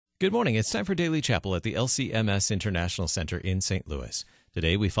Good morning. It's time for Daily Chapel at the LCMS International Center in St. Louis.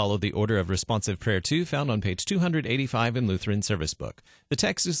 Today we follow the Order of Responsive Prayer 2 found on page 285 in Lutheran Service Book. The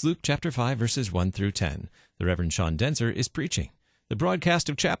text is Luke chapter 5, verses 1 through 10. The Reverend Sean Daenzer is preaching. The broadcast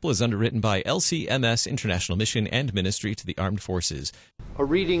of chapel is underwritten by LCMS International Mission and Ministry to the Armed Forces. A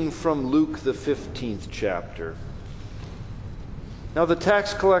reading from Luke, the 15th chapter. Now the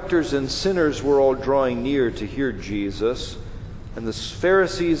tax collectors and sinners were all drawing near to hear Jesus, and the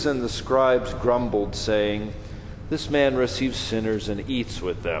Pharisees and the scribes grumbled, saying, "This man receives sinners and eats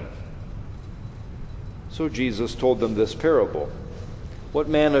with them." So Jesus told them this parable. "What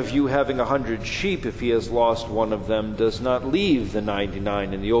man of you, having 100 sheep, if he has lost one of them, does not leave the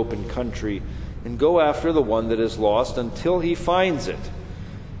 99 in the open country and go after the one that is lost until he finds it?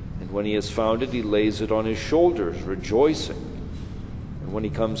 And when he has found it, he lays it on his shoulders, rejoicing. And when he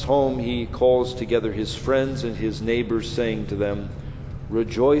comes home, he calls together his friends and his neighbors, saying to them,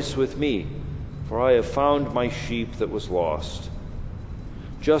 'Rejoice with me, for I have found my sheep that was lost.'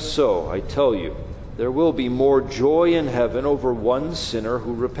 Just so, I tell you, there will be more joy in heaven over one sinner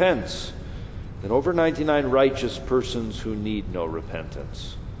who repents than over 99 righteous persons who need no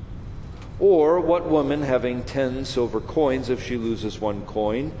repentance. Or what woman, having 10 silver coins, if she loses one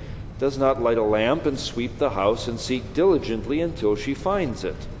coin, does not light a lamp and sweep the house and seek diligently until she finds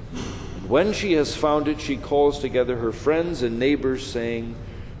it? And when she has found it, she calls together her friends and neighbors, saying,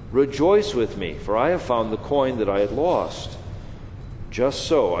 'Rejoice with me, for I have found the coin that I had lost.' Just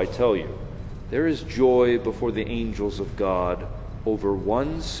so, I tell you, there is joy before the angels of God over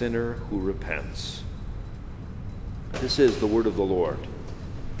one sinner who repents." This is the word of the Lord.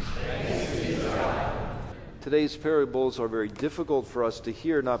 Thanks be to God. Today's parables are very difficult for us to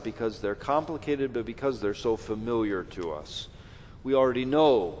hear, not because they're complicated, but because they're so familiar to us. We already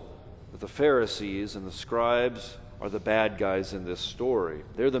know that the Pharisees and the scribes are the bad guys in this story.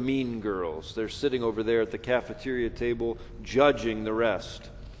 They're the mean girls. They're sitting over there at the cafeteria table judging the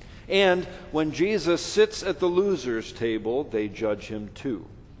rest. And when Jesus sits at the losers' table, they judge him too.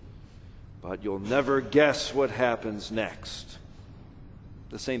 But you'll never guess what happens next.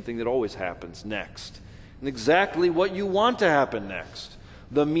 The same thing that always happens next. And exactly what you want to happen next.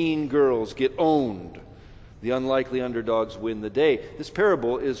 The mean girls get owned. The unlikely underdogs win the day. This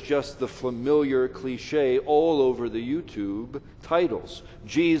parable is just the familiar cliche all over the YouTube titles.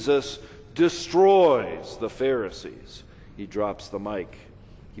 Jesus destroys the Pharisees. He drops the mic.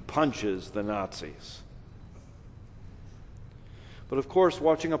 He punches the Nazis. But of course,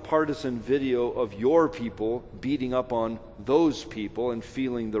 watching a partisan video of your people beating up on those people and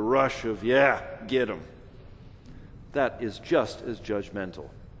feeling the rush of, yeah, get them, that is just as judgmental.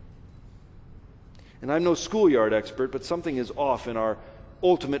 And I'm no schoolyard expert, but something is off in our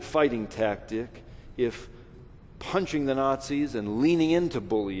ultimate fighting tactic if punching the Nazis and leaning into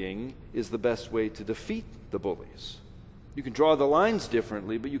bullying is the best way to defeat the bullies. You can draw the lines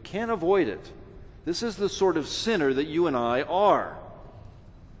differently, but you can't avoid it. This is the sort of sinner that you and I are.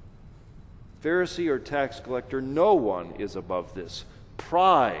 Pharisee or tax collector, no one is above this.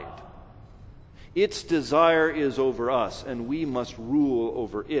 Pride. Its desire is over us, and we must rule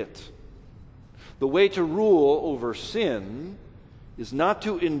over it. The way to rule over sin is not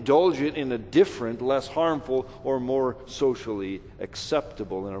to indulge it in a different, less harmful, or more socially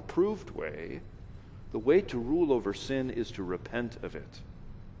acceptable and approved way. The way to rule over sin is to repent of it,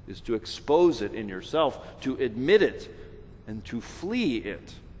 is to expose it in yourself, to admit it, and to flee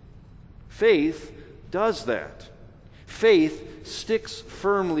it. Faith does that. Faith sticks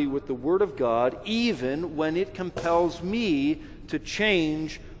firmly with the Word of God even when it compels me to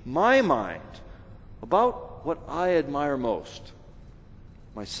change my mind about what I admire most,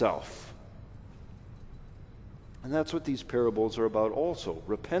 myself. And that's what these parables are about also.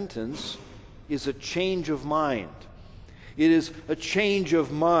 Repentance is a change of mind. It is a change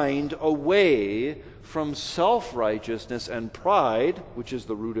of mind away from self-righteousness and pride, which is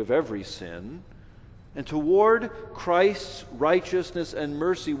the root of every sin, and toward Christ's righteousness and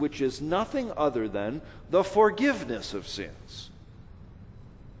mercy, which is nothing other than the forgiveness of sins.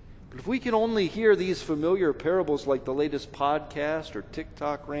 But if we can only hear these familiar parables like the latest podcast or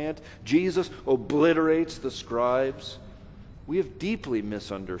TikTok rant, Jesus obliterates the scribes, we have deeply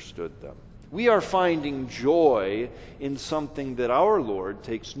misunderstood them. We are finding joy in something that our Lord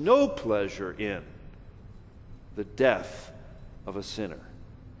takes no pleasure in, the death of a sinner.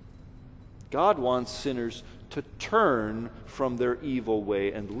 God wants sinners to turn from their evil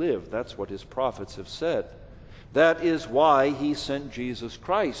way and live. That's what his prophets have said. That is why he sent Jesus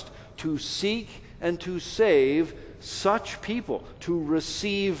Christ, to seek and to save such people, to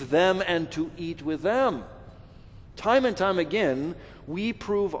receive them and to eat with them, Time and time again, we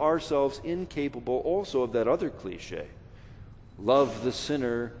prove ourselves incapable also of that other cliche. Love the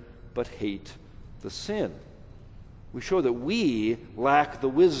sinner, but hate the sin. We show that we lack the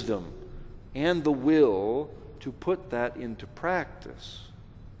wisdom and the will to put that into practice.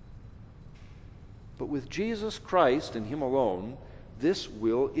 But with Jesus Christ and Him alone, this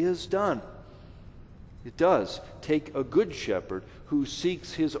will is done. It does take a good shepherd who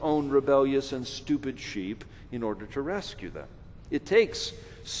seeks his own rebellious and stupid sheep in order to rescue them. It takes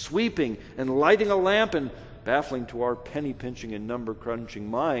sweeping and lighting a lamp, and baffling to our penny-pinching and number-crunching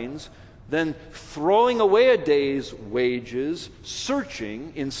minds, then throwing away a day's wages,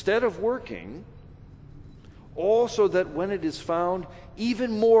 searching instead of working, all so that when it is found,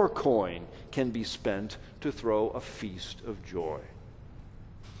 even more coin can be spent to throw a feast of joy.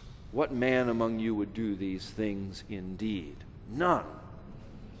 What man among you would do these things indeed? None.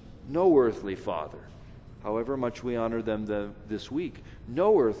 No earthly father, however much we honor them this week,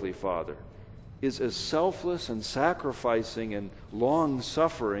 no earthly father is as selfless and sacrificing and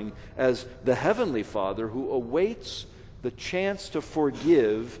long-suffering as the Heavenly Father who awaits the chance to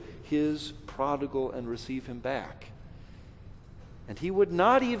forgive his prodigal and receive him back. And he would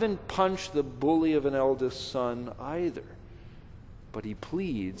not even punch the bully of an eldest son either. But he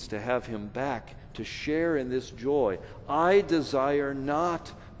pleads to have him back to share in this joy. I desire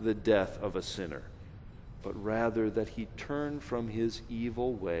not the death of a sinner, but rather that he turn from his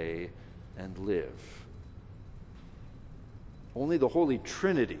evil way and live. Only the Holy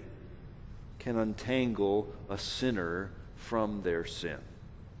Trinity can untangle a sinner from their sin.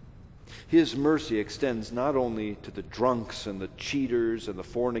 His mercy extends not only to the drunks and the cheaters and the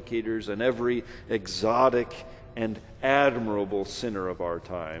fornicators and every exotic and admirable sinner of our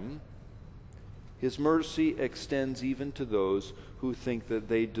time. His mercy extends even to those who think that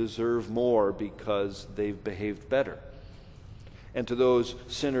they deserve more because they've behaved better, and to those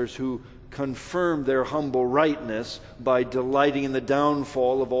sinners who confirm their humble rightness by delighting in the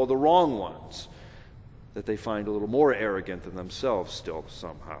downfall of all the wrong ones, that they find a little more arrogant than themselves still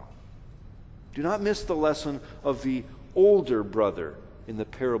somehow. Do not miss the lesson of the older brother in the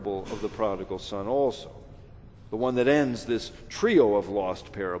parable of the prodigal son also. The one that ends this trio of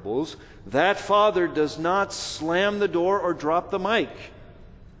lost parables. That father does not slam the door or drop the mic.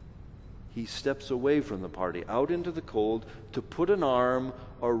 He steps away from the party, out into the cold, to put an arm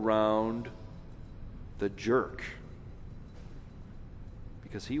around the jerk,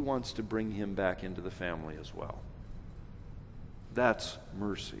 because he wants to bring him back into the family as well. That's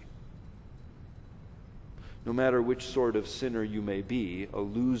mercy. No matter which sort of sinner you may be, a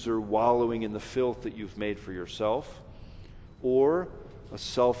loser wallowing in the filth that you've made for yourself, or a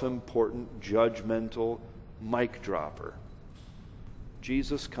self-important, judgmental mic dropper,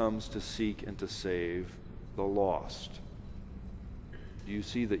 Jesus comes to seek and to save the lost. Do you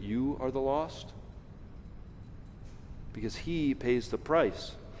see that you are the lost? Because He pays the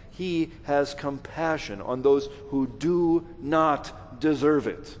price. He has compassion on those who do not deserve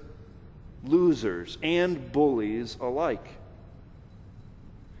it. Losers and bullies alike.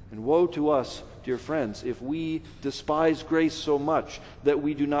 And woe to us, dear friends, if we despise grace so much that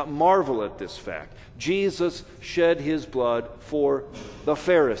we do not marvel at this fact. Jesus shed His blood for the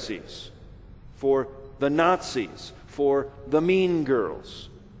Pharisees, for the Nazis, for the mean girls.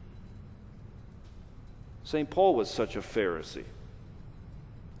 St. Paul was such a Pharisee.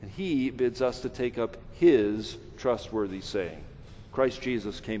 And he bids us to take up his trustworthy saying, Christ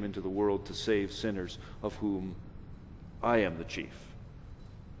Jesus came into the world to save sinners, of whom I am the chief.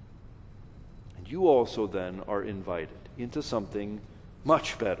 And you also then are invited into something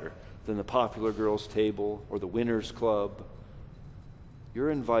much better than the popular girls' table or the winners' club.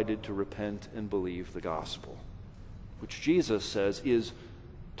 You're invited to repent and believe the gospel, which Jesus says is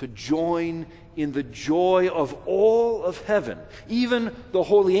to join in the joy of all of heaven. Even the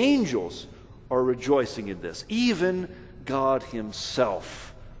holy angels are rejoicing in this. Even God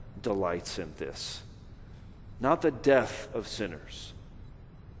Himself delights in this. Not the death of sinners,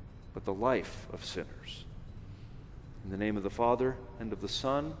 but the life of sinners. In the name of the Father, and of the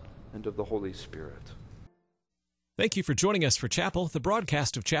Son, and of the Holy Spirit. Thank you for joining us for Chapel. The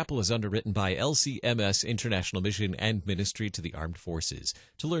broadcast of Chapel is underwritten by LCMS International Mission and Ministry to the Armed Forces.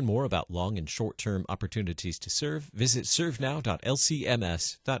 To learn more about long and short-term opportunities to serve, visit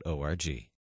servenow.lcms.org.